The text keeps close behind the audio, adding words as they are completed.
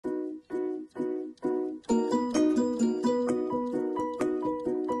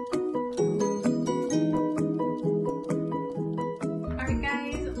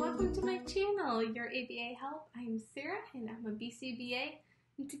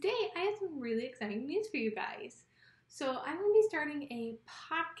And today I have some really exciting news for you guys. So I'm going to be starting a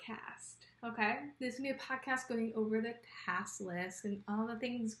podcast, okay? This is going to be a podcast going over the task list and all the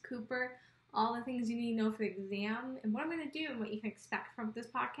things Cooper, all the things you need to know for the exam. And what I'm going to do and what you can expect from this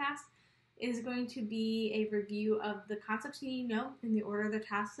podcast is going to be a review of the concepts you need to know in the order of the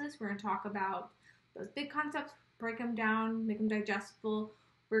task list. We're going to talk about those big concepts, break them down, make them digestible.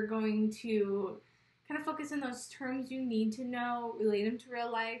 We're going to kind of focus on those terms you need to know, relate them to real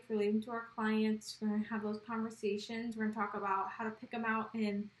life, relate them to our clients. We're going to have those conversations. We're going to talk about how to pick them out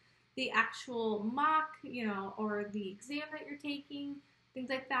in the actual mock, or the exam that you're taking, things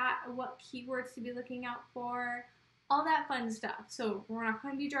like that, what keywords to be looking out for, all that fun stuff. So we're not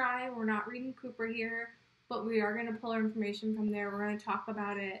going to be dry. We're not reading Cooper here, but we are going to pull our information from there. We're going to talk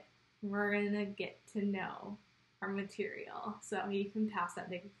about it. We're going to get to know our material so you can pass that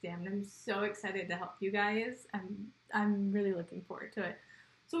big exam. And I'm so excited to help you guys. I'm really looking forward to it.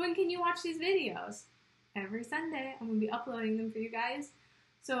 So when can you watch these videos? Every Sunday. I'm going to be uploading them for you guys.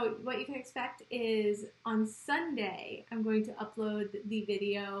 So what you can expect is on Sunday, I'm going to upload the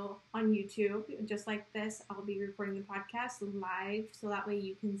video on YouTube. Just like this, I'll be recording the podcast live so that way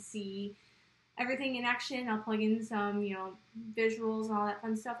you can see everything in action. I'll plug in some, visuals and all that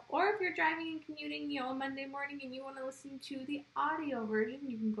fun stuff. Or if you're driving and commuting, on Monday morning and you want to listen to the audio version,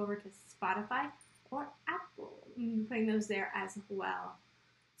 you can go over to Spotify or Apple. I'm putting those there as well.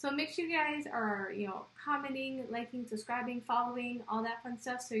 So make sure you guys are, commenting, liking, subscribing, following, all that fun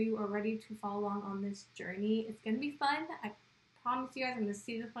stuff so you are ready to follow along on this journey. It's going to be fun. I promise you guys I'm going to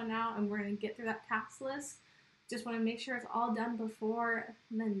see the fun out and we're going to get through that task list. Just want to make sure it's all done before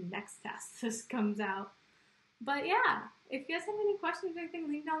the next task list comes out. But yeah, if you guys have any questions or anything,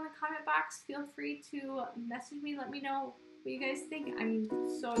 leave down in the comment box. Feel free to message me. Let me know what you guys think. I'm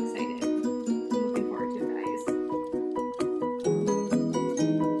so excited. I'm looking forward to it, guys.